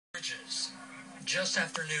Just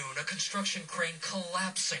after noon, a construction crane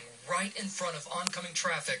collapsing right in front of oncoming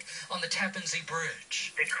traffic on the Tappan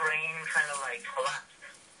Bridge. The crane kind of like collapsed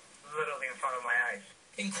literally in front of my eyes.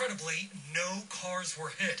 Incredibly, no cars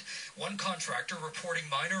were hit. One contractor reporting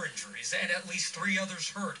minor injuries and at least 3 others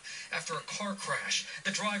hurt after a car crash,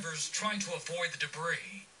 the drivers trying to avoid the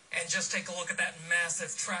debris. And just take a look at that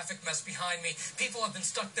massive traffic mess behind me. People have been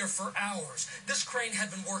stuck there for hours. This crane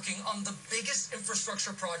had been working on the biggest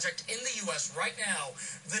infrastructure project in the U.S. right now,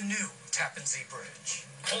 the new Tappan Bridge.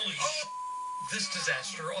 Holy This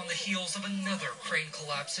disaster on the heels of another crane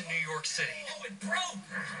collapse in New York City. Oh, it broke!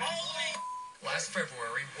 Holy Last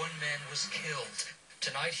February, 1 man was killed.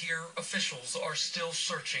 Tonight here, officials are still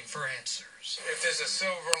searching for answers. If there's a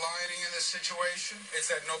silver lining in this situation, it's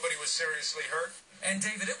that nobody was seriously hurt. And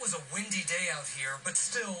David, it was a windy day out here, but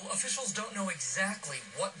still, officials don't know exactly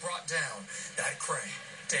what brought down that crane.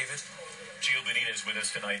 David? Gio Benitez with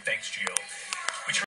us tonight. Thanks, Gio.